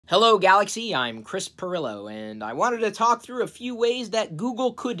Hello, Galaxy. I'm Chris Pirillo, and I wanted to talk through a few ways that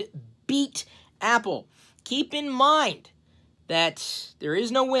Google could beat Apple. Keep in mind that there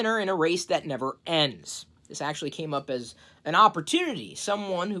is no winner in a race that never ends. This actually came up as an opportunity.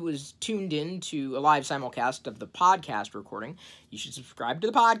 Someone who was tuned in to a live simulcast of the podcast recording. You should subscribe to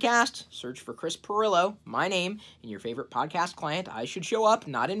the podcast, search for Chris Pirillo, my name, in your favorite podcast client. I should show up,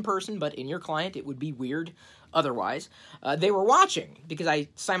 not in person, but in your client. It would be weird otherwise. They were watching because I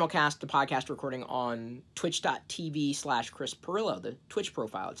simulcast the podcast recording on twitch.tv/Chris Pirillo, the Twitch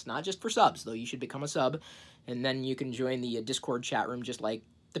profile. It's not just for subs, though you should become a sub, and then you can join the Discord chat room just like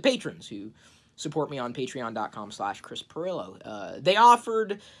the patrons who support me on patreon.com/Chris Pirillo. They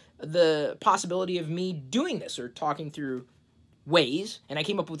offered the possibility of me doing this or talking through ways, and I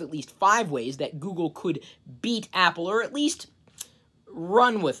came up with at least 5 ways that Google could beat Apple, or at least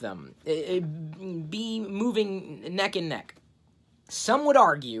run with them, be moving neck and neck. Some would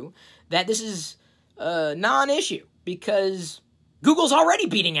argue that this is a non-issue because Google's already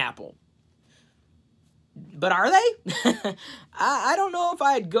beating Apple. But are they? I don't know if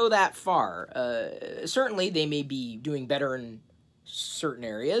I'd go that far. Certainly, they may be doing better in certain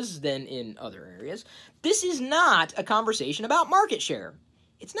areas than in other areas. This is not a conversation about market share.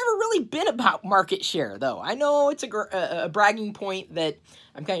 It's never really been about market share, though. I know it's a bragging point that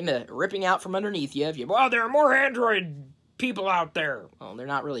I'm kind of ripping out from underneath you. Well, there are more Android people out there. Well, they're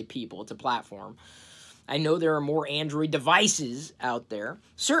not really people. It's a platform. I know there are more Android devices out there.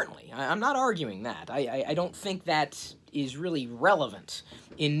 Certainly. I'm not arguing that. I don't think that is really relevant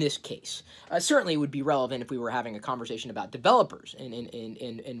in this case. Certainly it would be relevant if we were having a conversation about developers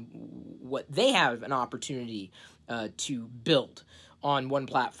and what they have an opportunity to build on one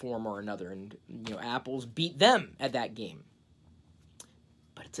platform or another, and Apple's beat them at that game.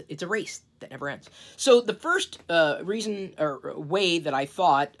 But it's a race that never ends. So the first reason or way that I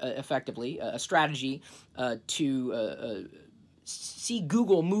thought effectively, a strategy to see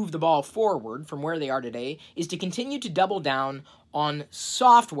Google move the ball forward from where they are today, is to continue to double down on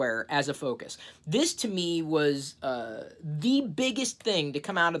software as a focus. This to me was the biggest thing to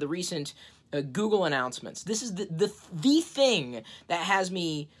come out of the recent Google announcements. This is the thing that has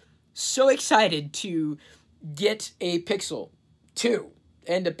me so excited to get a Pixel 2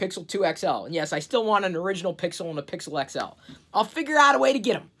 and a Pixel 2 XL. And yes, I still want an original Pixel and a Pixel XL. I'll figure out a way to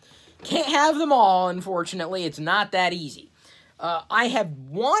get them. Can't have them all, unfortunately. It's not that easy. I have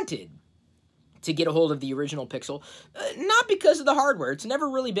wanted to get a hold of the original Pixel, not because of the hardware. It's never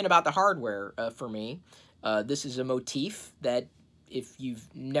really been about the hardware for me. This is a motif that, if you've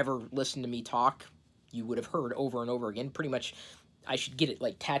never listened to me talk, you would have heard over and over again. Pretty much, I should get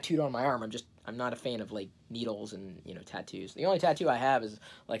it tattooed on my arm. I'm not a fan of needles and tattoos. The only tattoo I have is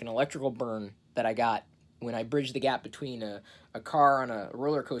an electrical burn that I got when I bridged the gap between a car on a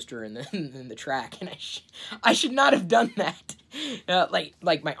roller coaster and the track, and I should not have done that.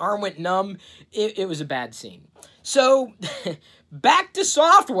 My arm went numb. It was a bad scene. So back to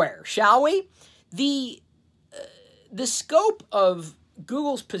software, shall we? The scope of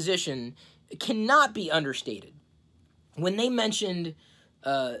Google's position cannot be understated. When they mentioned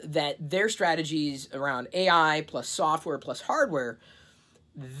that their strategies around AI plus software plus hardware,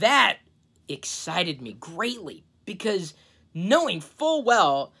 that excited me greatly, because knowing full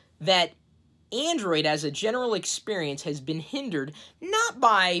well that Android as a general experience has been hindered not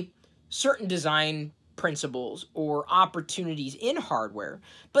by certain design principles or opportunities in hardware,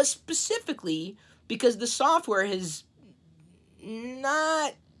 but specifically because the software has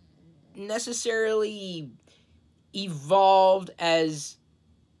not necessarily evolved as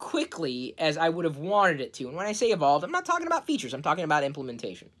quickly as I would have wanted it to. And when I say evolved, I'm not talking about features. I'm talking about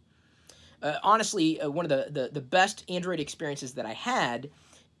implementation. Honestly, one of the best Android experiences that I had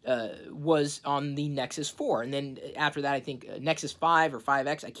was on the Nexus 4. And then after that, I think Nexus 5 or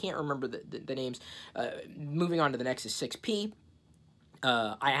 5X, I can't remember the names. Moving on to the Nexus 6P.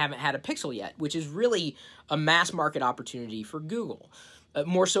 I haven't had a Pixel yet, which is really a mass market opportunity for Google.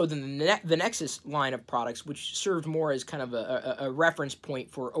 More so than the Nexus line of products, which served more as kind of a reference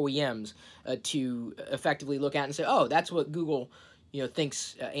point for OEMs to effectively look at and say, oh, that's what Google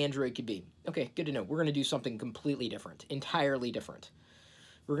thinks Android could be. Okay, good to know. We're going to do something completely different, entirely different.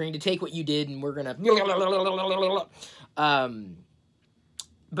 We're going to take what you did and we're going to...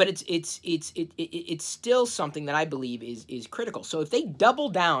 But it's still something that I believe is critical. So if they double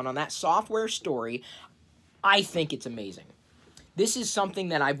down on that software story, I think it's amazing. This is something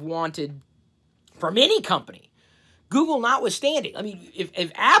that I've wanted from any company, Google notwithstanding. I mean,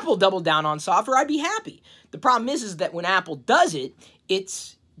 if Apple doubled down on software, I'd be happy. The problem is that when Apple does it,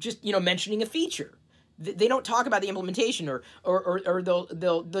 it's just mentioning a feature. they don't talk about the implementation, or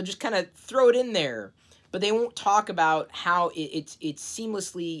they'll just kind of throw it in there, but they won't talk about how it's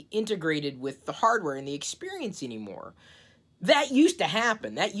seamlessly integrated with the hardware and the experience anymore. That used to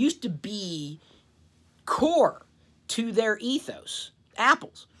happen. That used to be core to their ethos,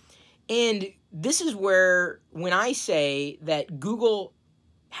 Apple's. And this is where, when I say that Google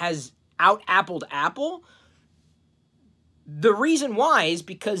has out-Appled Apple, the reason why is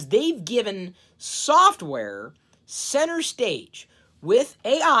because they've given software center stage with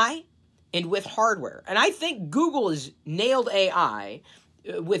AI and with hardware. And I think Google has nailed AI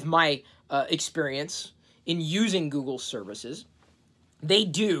with my experience in using Google's services. They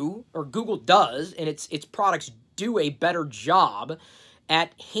do, or Google does, and its products do a better job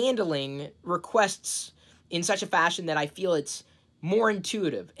at handling requests in such a fashion that I feel it's more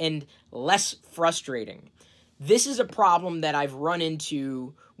intuitive and less frustrating. This is a problem that I've run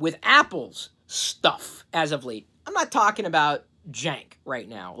into with Apple's stuff as of late. I'm not talking about jank right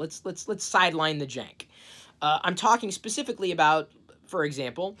now. Let's sideline the jank. I'm talking specifically about, for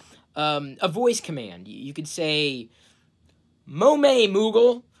example, a voice command. You could say Mome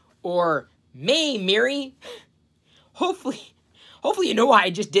Moogle or May Miri. Hopefully you know why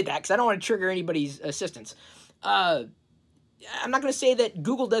I just did that, because I don't want to trigger anybody's assistance. I'm not going to say that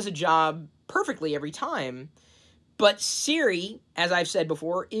Google does a job perfectly every time, but Siri, as I've said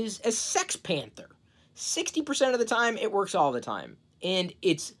before, is a sex panther. 60% of the time, it works all the time, and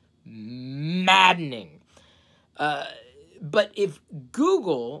it's maddening. But if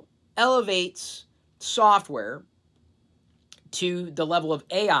Google elevates software to the level of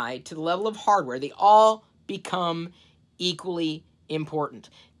AI, to the level of hardware, they all become equally important.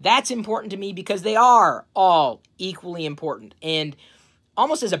 That's important to me because they are all equally important. And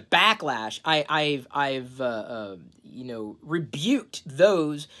almost as a backlash, I've rebuked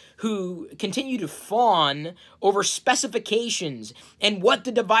those who continue to fawn over specifications and what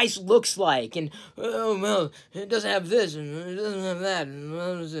the device looks like, and oh well, it doesn't have this and it doesn't have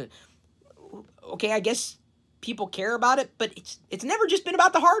that. Okay, I guess people care about it, but it's never just been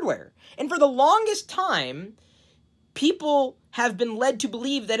about the hardware. And for the longest time, people have been led to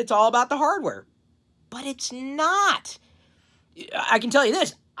believe that it's all about the hardware, but it's not. I can tell you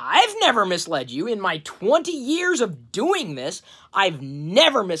this, I've never misled you. In my 20 years of doing this, I've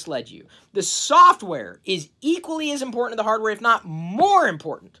never misled you. The software is equally as important as the hardware, if not more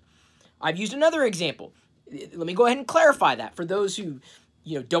important. I've used another example. Let me go ahead and clarify that for those who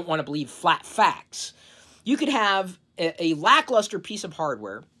don't want to believe flat facts. You could have a lackluster piece of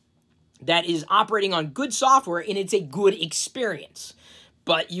hardware that is operating on good software, and it's a good experience.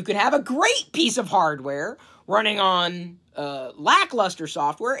 But you could have a great piece of hardware running on lackluster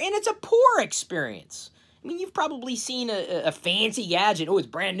software, and it's a poor experience. I mean, you've probably seen a fancy gadget. Oh, it's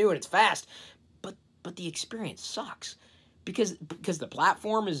brand new and it's fast. But the experience sucks. Because the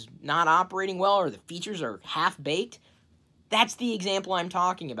platform is not operating well, or the features are half-baked. That's the example I'm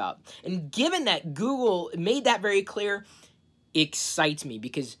talking about. And given that Google made that very clear, excites me,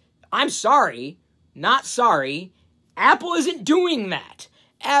 because I'm sorry, not sorry, Apple isn't doing that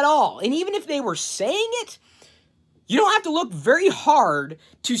at all. And even if they were saying it, you don't have to look very hard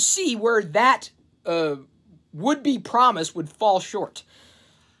to see where that would-be promise would fall short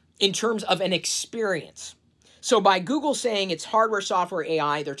in terms of an experience. So by Google saying it's hardware, software,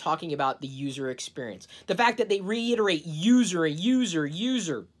 AI, they're talking about the user experience. The fact that they reiterate user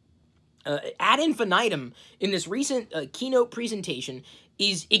ad infinitum in this recent keynote presentation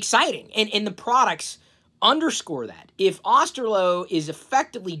is exciting, and the products underscore that. If Osterloh is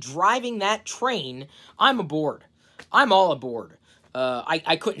effectively driving that train, I'm aboard. I'm all aboard.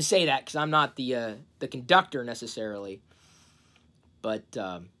 I couldn't say that because I'm not the conductor necessarily, but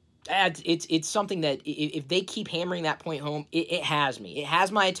it's something that if they keep hammering that point home, it has me. It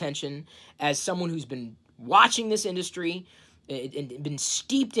has my attention as someone who's been watching this industry and been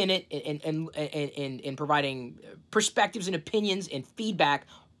steeped in it, and providing perspectives and opinions and feedback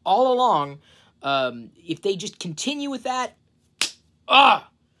all along. If they just continue with that,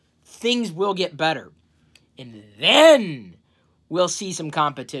 things will get better. And then we'll see some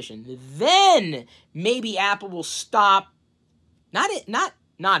competition. Then maybe Apple will stop not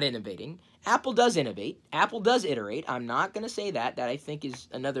innovating. Apple does innovate. Apple does iterate. I'm not going to say that. That I think is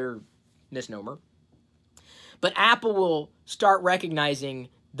another misnomer. But Apple will start recognizing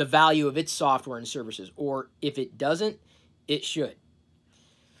the value of its software and services. Or if it doesn't, it should.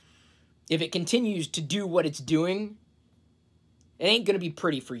 If it continues to do what it's doing, it ain't going to be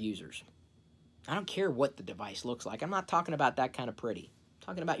pretty for users. I don't care what the device looks like. I'm not talking about that kind of pretty. I'm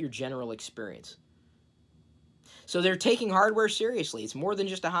talking about your general experience. So they're taking hardware seriously. It's more than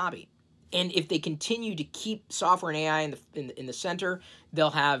just a hobby. And if they continue to keep software and AI in the center, they'll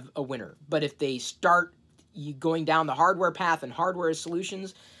have a winner. But if they start going down the hardware path and hardware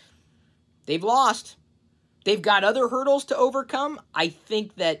solutions, they've lost. They've got other hurdles to overcome. I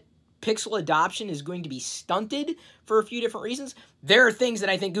think that Pixel adoption is going to be stunted for a few different reasons. There are things that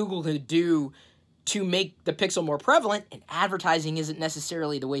I think Google could do to make the Pixel more prevalent, and advertising isn't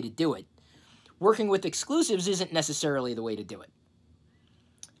necessarily the way to do it. Working with exclusives isn't necessarily the way to do it.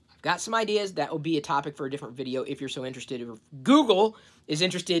 I've got some ideas. That will be a topic for a different video if you're so interested. If Google is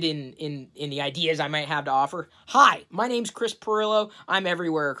interested in the ideas I might have to offer. Hi, my name's Chris Pirillo. I'm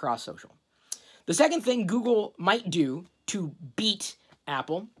everywhere across social. The second thing Google might do to beat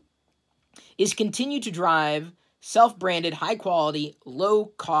Apple is continue to drive self-branded, high-quality,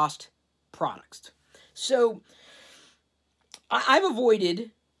 low-cost products. So I've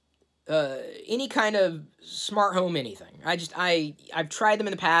avoided any kind of smart home anything. I've tried them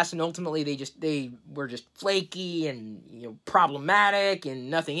in the past, and ultimately they were just flaky and problematic and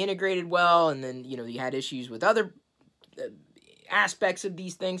nothing integrated well, and then you had issues with other aspects of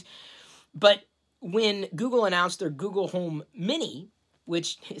these things. But when Google announced their Google Home Mini,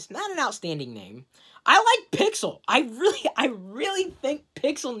 which is not an outstanding name, I like Pixel. I really think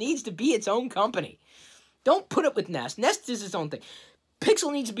Pixel needs to be its own company. Don't put it with Nest. Nest is its own thing.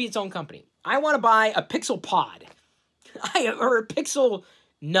 Pixel needs to be its own company. I want to buy a Pixel Pod. Or a Pixel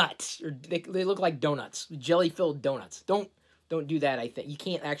Nuts. Or they look like donuts. Jelly-filled donuts. Don't do that, I think. You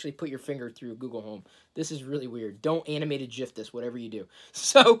can't actually put your finger through Google Home. This is really weird. Don't animated GIF this, whatever you do.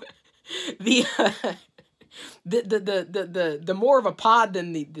 So, the more of a pod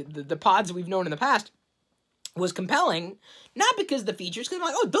than the pods we've known in the past was compelling, not because the features, because I'm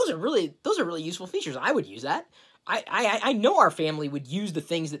like, oh, those are really useful features. I would use that. I know our family would use the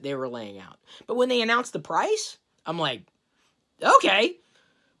things that they were laying out. But when they announced the price, I'm like, okay.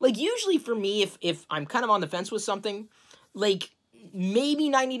 Like, usually for me, if I'm kind of on the fence with something, like maybe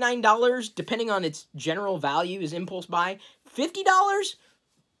 $99, depending on its general value, is impulse buy. $50,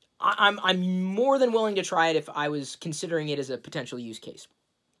 I'm more than willing to try it if I was considering it as a potential use case.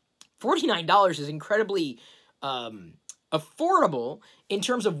 $49 is incredibly affordable in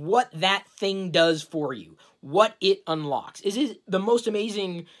terms of what that thing does for you, what it unlocks. Is it the most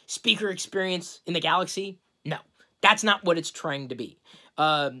amazing speaker experience in the galaxy? No, that's not what it's trying to be.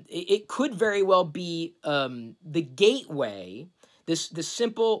 It could very well be the gateway, this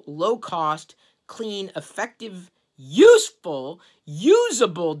simple, low-cost, clean, effective, useful,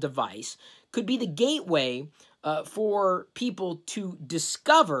 usable device could be the gateway for people to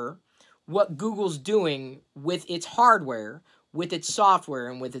discover what Google's doing with its hardware, with its software,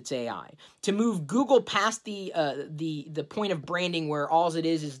 and with its AI. To move Google past the point of branding where all it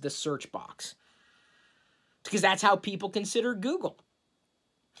is the search box. Because that's how people consider Google.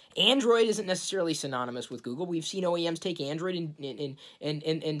 Android isn't necessarily synonymous with Google. We've seen OEMs take Android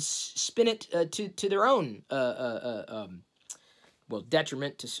and spin it to their own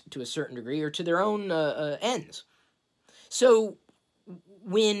detriment to a certain degree, or to their own ends. So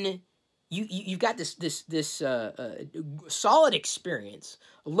when you've got this solid experience,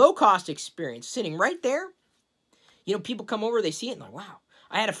 low cost experience sitting right there, people come over, they see it, and like, wow.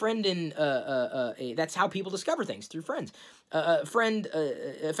 I had a friend that's how people discover things, through friends. A friend,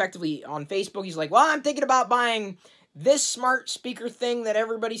 effectively on Facebook, he's like, well, I'm thinking about buying this smart speaker thing that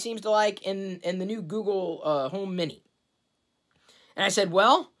everybody seems to like, and the new Google Home Mini. And I said,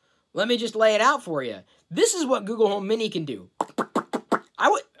 well, let me just lay it out for you. This is what Google Home Mini can do. I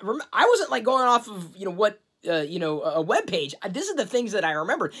wasn't like going off of, a web page. This is the things that I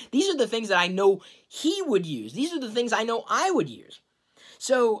remembered. These are the things that I know he would use. These are the things I know I would use.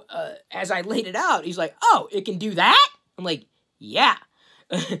 So, as I laid it out, he's like, oh, it can do that? I'm like, yeah.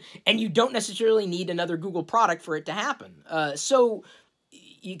 And you don't necessarily need another Google product for it to happen.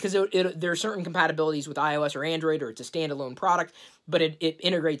 Because there are certain compatibilities with iOS or Android, or it's a standalone product, but it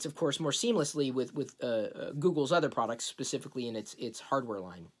integrates, of course, more seamlessly with Google's other products, specifically in its hardware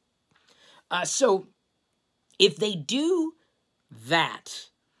line. So, if they do that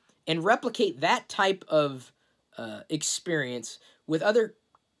and replicate that type of experience with other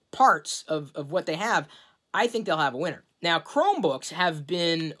parts of what they have, I think they'll have a winner. Now, Chromebooks have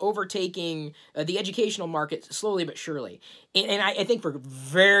been overtaking the educational market slowly but surely, and I think for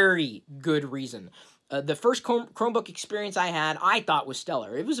very good reason. The first Chromebook experience I had, I thought was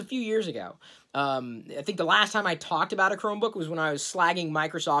stellar. It was a few years ago. I think the last time I talked about a Chromebook was when I was slagging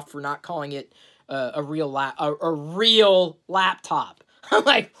Microsoft for not calling it a real laptop. I'm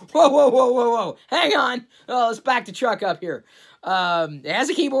like, whoa, hang on. Oh, let's back the truck up here. It has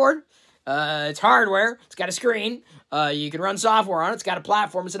a keyboard. It's hardware. It's got a screen. You can run software on it. It's got a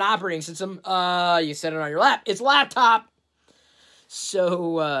platform. It's an operating system. You set it on your lap. It's a laptop.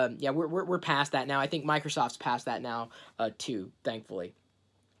 So, yeah, we're past that now. I think Microsoft's past that now, too, thankfully.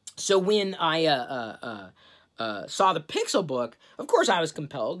 So when I saw the Pixelbook, of course I was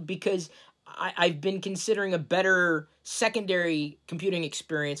compelled, because I've been considering a better secondary computing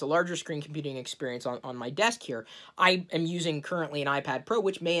experience, a larger screen computing experience on my desk here. I am using currently an iPad Pro,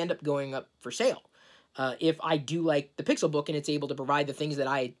 which may end up going up for sale if I do like the Pixelbook and it's able to provide the things that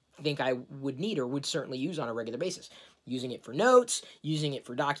I think I would need or would certainly use on a regular basis. Using it for notes, using it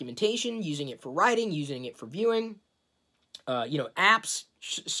for documentation, using it for writing, using it for viewing. Apps,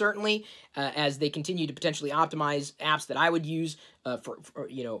 certainly, as they continue to potentially optimize apps that I would use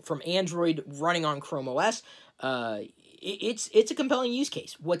from Android running on Chrome OS. It's a compelling use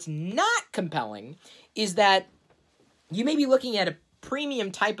case. What's not compelling is that you may be looking at a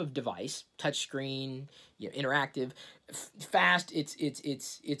premium type of device, touchscreen, interactive, fast.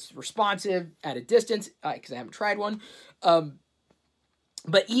 It's responsive at a distance because I haven't tried one.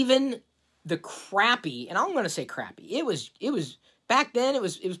 But even the crappy, and I'm going to say crappy, it was back then, it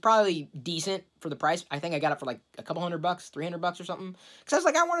was probably decent for the price. I think I got it for like a couple $100, $300 or something, because I was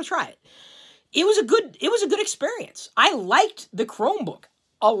like, I want to try it. It was a good experience. I liked the Chromebook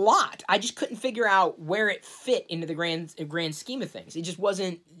a lot. I just couldn't figure out where it fit into the grand scheme of things. It just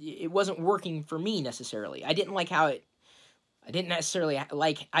wasn't working for me necessarily. I didn't like how it. I didn't necessarily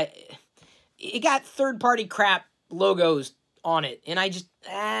like it got third-party crap logos on it, and I just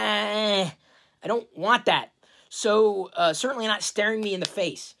I don't want that. So certainly not staring me in the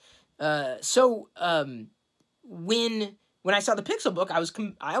face. When I saw the Pixelbook, I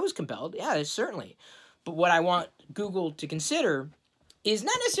was compelled. Yeah, certainly. But what I want Google to consider is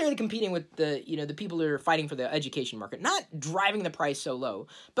not necessarily competing with the people that are fighting for the education market, not driving the price so low,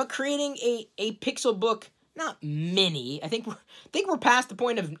 but creating a Pixelbook, not mini. I think we're past the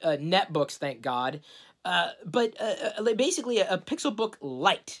point of netbooks, thank God. But basically a Pixelbook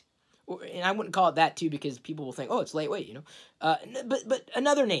Lite, and I wouldn't call it that too because people will think, oh, it's lightweight, But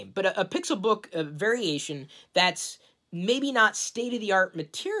another name, but a Pixelbook variation that's maybe not state-of-the-art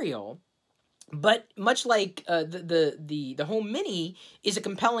material, but much like the Home Mini is a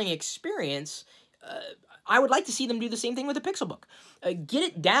compelling experience. I would like to see them do the same thing with a Pixelbook. Get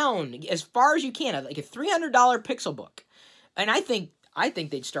it down as far as you can, like a $300 Pixelbook, and I think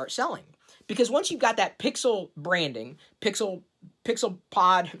they'd start selling. Because once you've got that Pixel branding, Pixel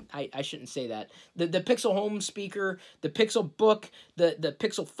Pod, I shouldn't say that, the Pixel Home speaker, the Pixel Book, the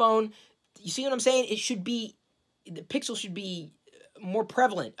Pixel phone, you see what I'm saying? The Pixel should be more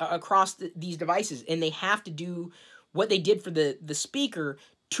prevalent across these devices, and they have to do what they did for the speaker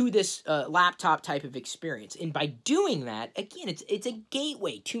to this laptop type of experience. And by doing that, again, it's a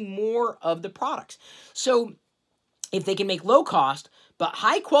gateway to more of the products. So if they can make low cost but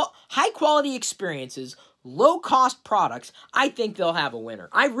high quality experiences, low cost products, I think they'll have a winner.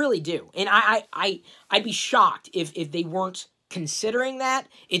 I really do. And I'd be shocked if they weren't considering that.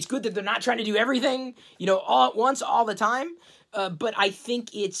 It's good that they're not trying to do everything, all at once, all the time. But I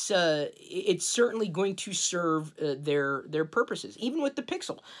think it's certainly going to serve their purposes. Even with the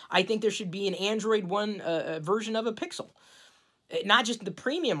Pixel, I think there should be an Android One version of a Pixel. Not just the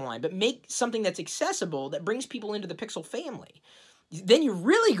premium line, but make something that's accessible that brings people into the Pixel family. Then you're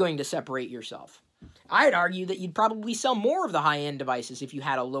really going to separate yourself. I'd argue that you'd probably sell more of the high-end devices if you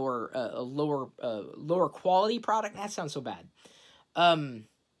had a lower quality product. That sounds so bad.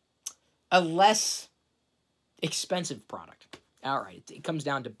 A less expensive product. All right, it comes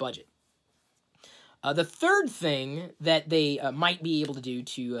down to budget. The third thing that they might be able to do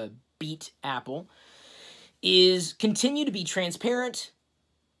to beat Apple is continue to be transparent,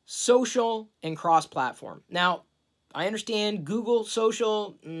 social, and cross-platform. Now, I understand Google,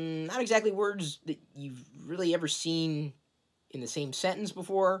 social, not exactly words that you've really ever seen in the same sentence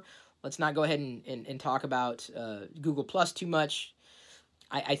before. Let's not go ahead and talk about Google Plus too much.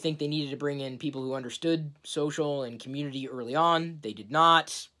 I think they needed to bring in people who understood social and community early on. They did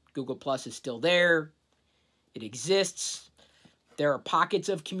not. Google Plus is still there. It exists. There are pockets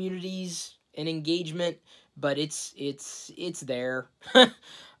of communities and engagement, but it's there.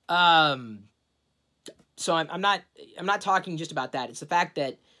 So I'm not talking just about that. It's the fact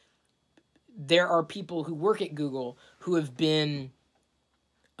that there are people who work at Google who have been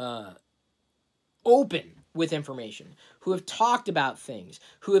open with information, who have talked about things,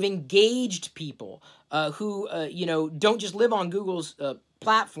 who have engaged people, who don't just live on Google's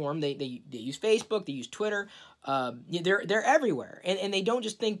platform. They use Facebook, they use Twitter. They're everywhere, and they don't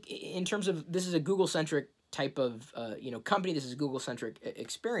just think in terms of this is a Google-centric type of company. This is a Google-centric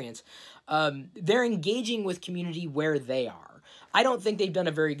experience. They're engaging with community where they are. I don't think they've done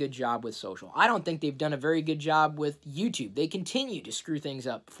a very good job with social. I don't think they've done a very good job with YouTube. They continue to screw things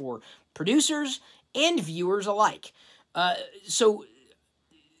up for producers and viewers alike. So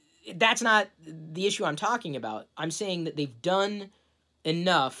that's not the issue I'm talking about. I'm saying that they've done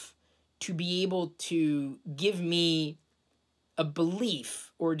enough to be able to give me a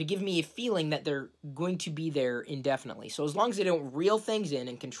belief or to give me a feeling that they're going to be there indefinitely. So as long as they don't reel things in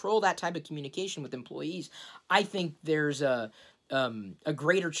and control that type of communication with employees, I think there's a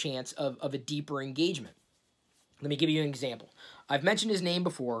greater chance of a deeper engagement. Let me give you an example. I've mentioned his name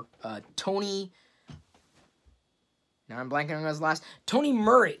before, Tony. Now I'm blanking on his last. Tony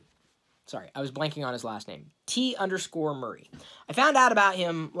Murray. Sorry, I was blanking on his last name. T_Murray. I found out about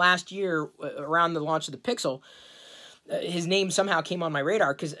him last year around the launch of the Pixel. His name somehow came on my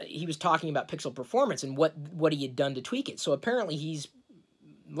radar because he was talking about Pixel performance and what he had done to tweak it. So apparently he's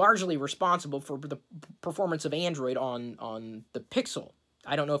largely responsible for the performance of Android on the Pixel.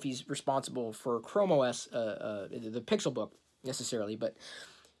 I don't know if he's responsible for Chrome OS, the Pixel book necessarily, but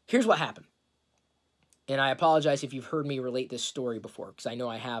here's what happened. And I apologize if you've heard me relate this story before, because I know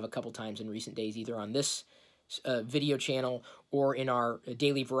I have a couple times in recent days, either on this video channel or in our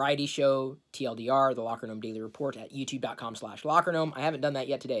daily variety show, TLDR, the Locker Gnome Daily Report, at youtube.com/LockerGnome. I haven't done that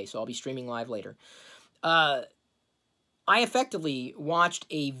yet today, so I'll be streaming live later. I effectively watched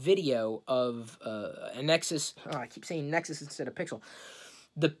a video of a Nexus. Oh, I keep saying Nexus instead of Pixel.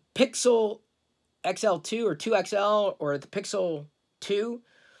 The Pixel XL2 or 2XL or the Pixel 2.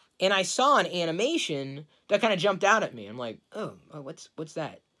 And I saw an animation that kind of jumped out at me. I'm like, oh, what's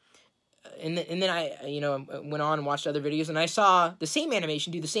that? And then I went on and watched other videos, and I saw the same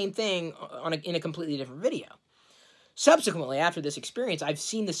animation do the same thing in a completely different video. Subsequently, after this experience, I've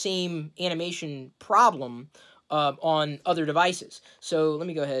seen the same animation problem on other devices. So let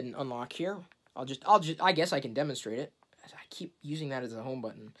me go ahead and unlock here. I guess I can demonstrate it. I keep using that as a home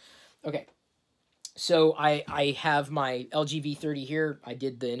button. Okay. So I have my LG V30 here. I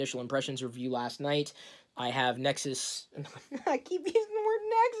did the initial impressions review last night. I have Nexus. I keep using the word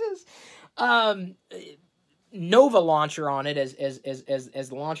Nexus. Nova launcher on it as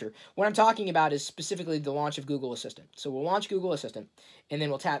the launcher. What I'm talking about is specifically the launch of Google Assistant. So we'll launch Google Assistant, and then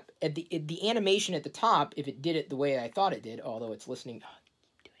we'll tap at the animation at the top. If it did it the way I thought it did, although it's listening,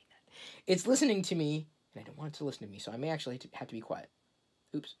 doing that, it's listening to me, and I don't want it to listen to me, so I may actually have to be quiet.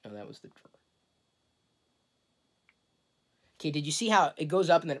 Oops, no, that was the drawer. Okay, did you see how it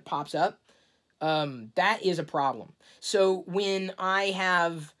goes up and then it pops up? That is a problem. So when I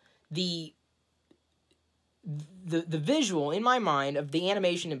have the visual in my mind of the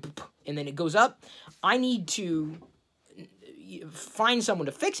animation and then it goes up, I need to find someone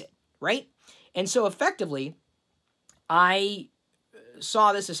to fix it, right? And so effectively, I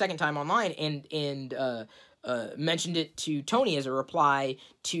saw this a second time online and mentioned it to Tony as a reply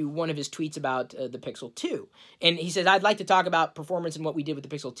to one of his tweets about the Pixel 2. And he said, I'd like to talk about performance and what we did with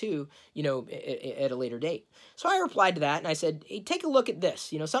the Pixel 2, at a later date. So I replied to that, and I said, hey, take a look at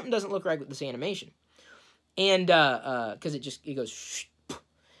this. Something doesn't look right with this animation. And, because it goes, shh.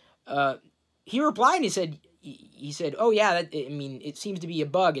 He replied, and he said, oh, yeah, it seems to be a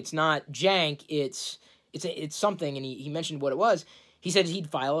bug. It's not jank. It's something. And he mentioned what it was. He said he'd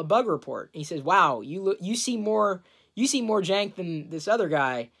file a bug report. He says, wow, you see more jank than this other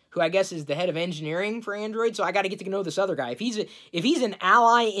guy, who I guess is the head of engineering for Android. So I got to get to know this other guy. If he's an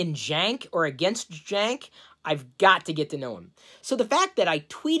ally in jank or against jank, I've got to get to know him. So the fact that I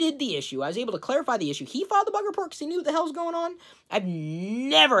tweeted the issue, I was able to clarify the issue. He filed the bug report because he knew what the hell's going on. I've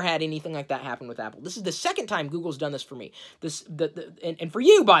never had anything like that happen with Apple. This is the second time Google's done this for me. And for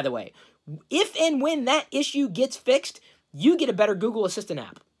you, by the way, if and when that issue gets fixed, you get a better Google Assistant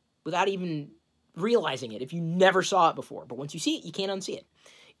app without even realizing it if you never saw it before. But once you see it, you can't unsee it.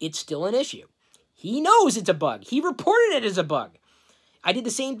 It's still an issue. He knows it's a bug. He reported it as a bug. I did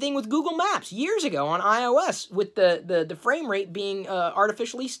the same thing with Google Maps years ago on iOS with the frame rate being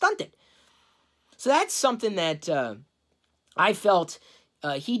artificially stunted. So that's something that I felt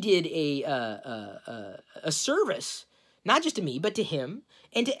he did a service, not just to me, but to him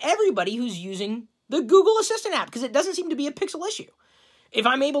and to everybody who's using the Google Assistant app, because it doesn't seem to be a Pixel issue. If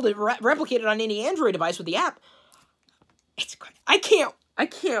I'm able to replicate it on any Android device with the app, it's great. I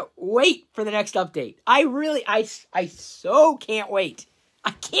can't wait for the next update. I so can't wait.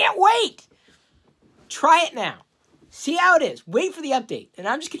 I can't wait. Try it now. See how it is. Wait for the update. And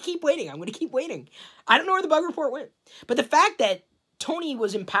I'm just going to keep waiting. I'm going to keep waiting. I don't know where the bug report went. But the fact that Tony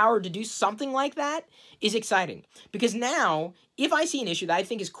was empowered to do something like that is exciting. Because now, if I see an issue that I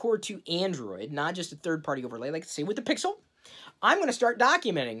think is core to Android, not just a third-party overlay, like say with the Pixel, I'm going to start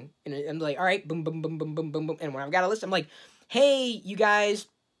documenting. And I'm like, all right, boom, boom, boom, boom, boom, boom, boom. And when I've got a list, I'm like, hey, you guys,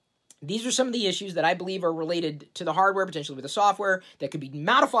 these are some of the issues that I believe are related to the hardware, potentially with the software, that could be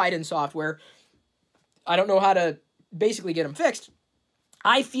modified in software. I don't know how to basically get them fixed.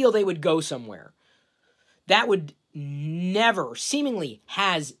 I feel they would go somewhere. That would never, seemingly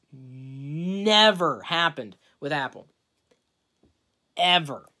has never happened with Apple.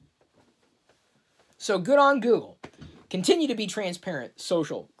 Ever. So good on Google. Continue to be transparent,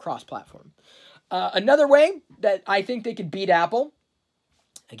 social, cross-platform. Another way that I think they could beat Apple,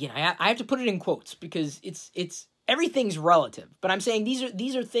 again, I have to put it in quotes because it's everything's relative. But I'm saying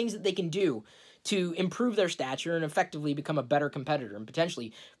these are things that they can do to improve their stature and effectively become a better competitor and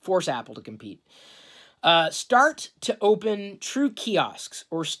potentially force Apple to compete. Start to open true kiosks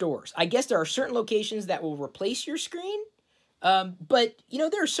or stores. I guess there are certain locations that will replace your screen, but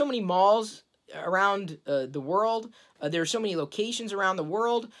there are so many malls around the world. There are so many locations around the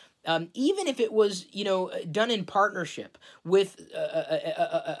world. Even if it was, done in partnership with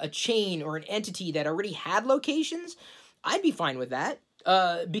a chain or an entity that already had locations, I'd be fine with that.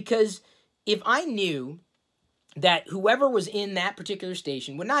 Because if I knew that whoever was in that particular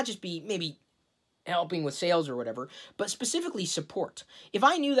station would not just be maybe helping with sales or whatever, but specifically support. If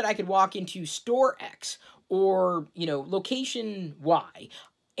I knew that I could walk into store X or, location Y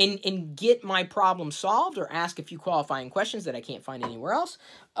and get my problem solved or ask a few qualifying questions that I can't find anywhere else,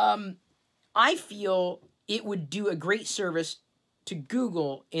 I feel it would do a great service to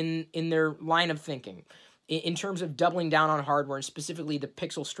Google in their line of thinking in terms of doubling down on hardware and specifically the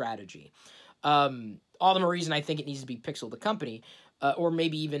Pixel strategy. All the more reason I think it needs to be Pixel, the company, or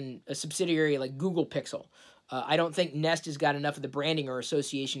maybe even a subsidiary like Google Pixel. I don't think Nest has got enough of the branding or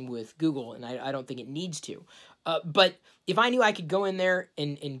association with Google, and I don't think it needs to. But if I knew I could go in there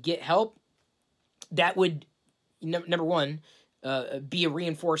and get help, that would, number one, be a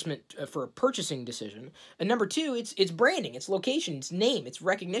reinforcement for a purchasing decision. And number two, it's branding, it's location, it's name, it's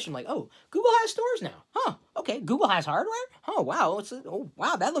recognition. Like, oh, Google has stores now. Huh? Okay, Google has hardware. Oh wow,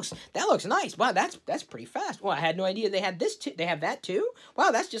 that looks nice. Wow, that's pretty fast. Well, I had no idea they had this. They have that too.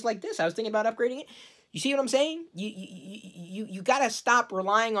 Wow, that's just like this. I was thinking about upgrading it. You see what I'm saying? You gotta stop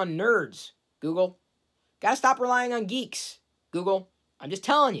relying on nerds, Google. Gotta stop relying on geeks, Google. I'm just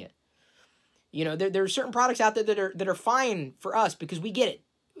telling you. There are certain products out there that are fine for us because we get it.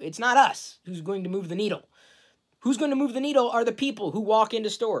 It's not us who's going to move the needle. Who's going to move the needle are the people who walk into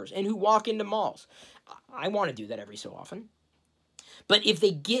stores and who walk into malls. I want to do that every so often. But if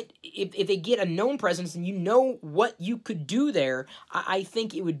they get a known presence and you know what you could do there, I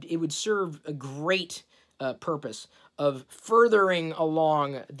think it would serve a great purpose of furthering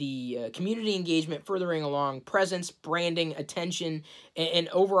along the community engagement, furthering along presence, branding, attention, and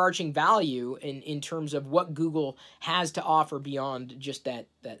overarching value in terms of what Google has to offer beyond just that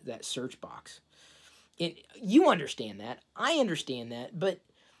search box. You understand that. I understand that. But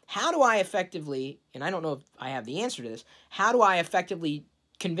how do I effectively, and I don't know if I have the answer to this, how do I effectively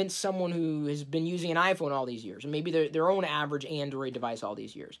convince someone who has been using an iPhone all these years, and maybe their own average Android device all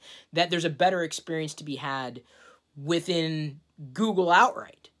these years, that there's a better experience to be had within Google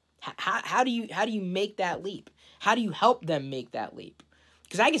outright? How do you make that leap? How do you help them make that leap?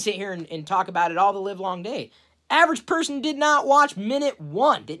 Because I can sit here and talk about it all the live long day. Average person did not watch minute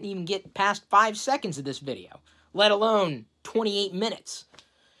 1, didn't even get past 5 seconds of this video, let alone 28 minutes.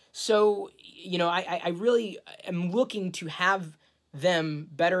 So, I really am looking to have them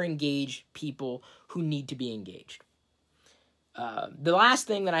better engage people who need to be engaged. The last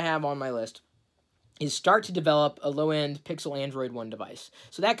thing that I have on my list is start to develop a low-end Pixel Android One device.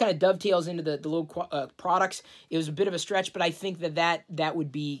 So that kind of dovetails into the low products. It was a bit of a stretch, but I think that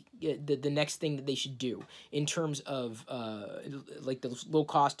would be the next thing that they should do in terms of like the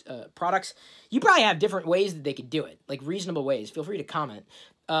low-cost products. You probably have different ways that they could do it, like reasonable ways. Feel free to comment.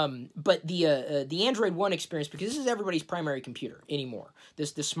 But the Android One experience, because this is everybody's primary computer anymore, the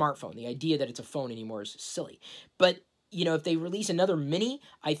smartphone, the idea that it's a phone anymore is silly. But if they release another mini,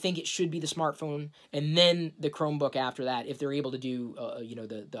 I think it should be the smartphone and then the Chromebook after that, if they're able to do,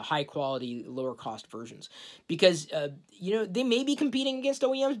 the high quality, lower cost versions. Because, they may be competing against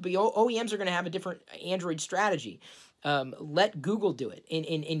OEMs, but OEMs are going to have a different Android strategy. Let Google do it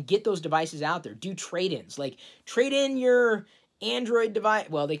and get those devices out there. Do trade-ins. Like, trade in your Android device.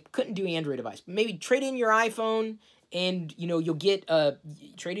 Well, they couldn't do Android device. But maybe trade in your iPhone, and you'll get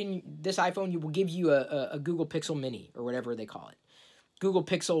trade in this iPhone. You will give you a Google Pixel Mini or whatever they call it. Google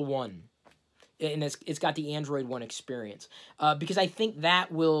Pixel One. and it's got the Android One experience, because I think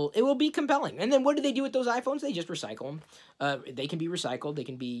it will be compelling. And then what do they do with those iPhones? They just recycle them. They can be recycled. They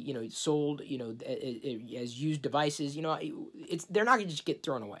can be sold as used devices. They're not going to just get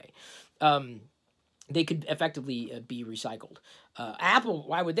thrown away. They could effectively be recycled. Apple,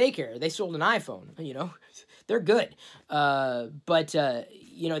 why would they care? They sold an iPhone. They're good. But the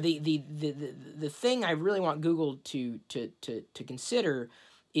thing I really want Google to consider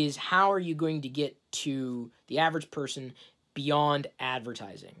is how are you going to get to the average person beyond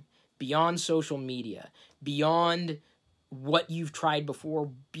advertising, beyond social media, beyond what you've tried before,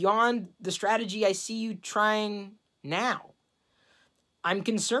 beyond the strategy I see you trying now. I'm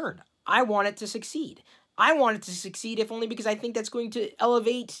concerned. I want it to succeed. I want it to succeed if only because I think that's going to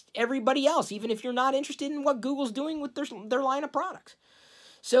elevate everybody else, even if you're not interested in what Google's doing with their line of products.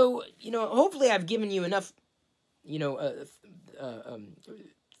 So, hopefully I've given you enough,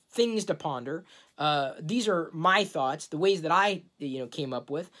 things to ponder. These are my thoughts, the ways that I, came up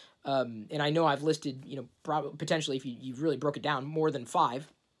with. And I know I've listed, probably potentially, if you really broke it down, more than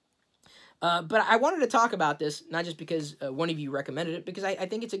 5. But I wanted to talk about this, not just because one of you recommended it, because I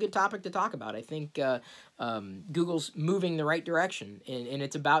think it's a good topic to talk about. I think Google's moving the right direction, and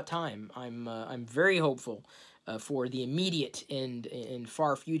it's about time. I'm very hopeful for the immediate and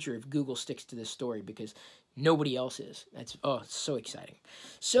far future if Google sticks to this story, because nobody else is. It's so exciting.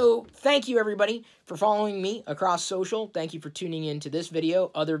 So thank you, everybody, for following me across social. Thank you for tuning in to this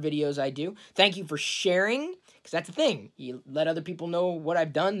video, other videos I do. Thank you for sharing, because that's the thing. You let other people know what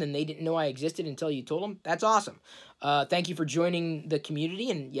I've done, then they didn't know I existed until you told them. That's awesome. Thank you for joining the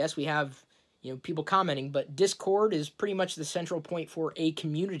community. And yes, we have people commenting, but Discord is pretty much the central point for a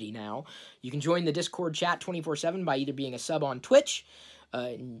community now. You can join the Discord chat 24/7 by either being a sub on Twitch.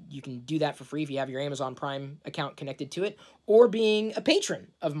 You can do that for free if you have your Amazon Prime account connected to it, or being a patron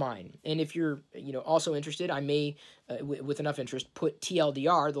of mine. And if you're, also interested, I may, with enough interest, put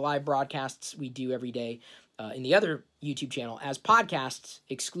TLDR, the live broadcasts we do every day, in the other YouTube channel as podcasts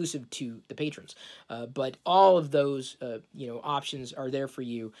exclusive to the patrons. But all of those, options are there for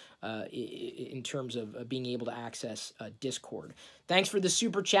you in terms of being able to access Discord. Thanks for the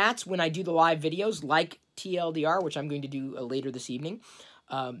super chats when I do the live videos, like TLDR, which I'm going to do later this evening.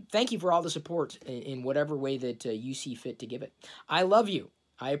 Thank you for all the support in whatever way that you see fit to give it. I love you.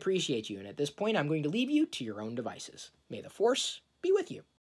 I appreciate you. And at this point, I'm going to leave you to your own devices. May the Force be with you.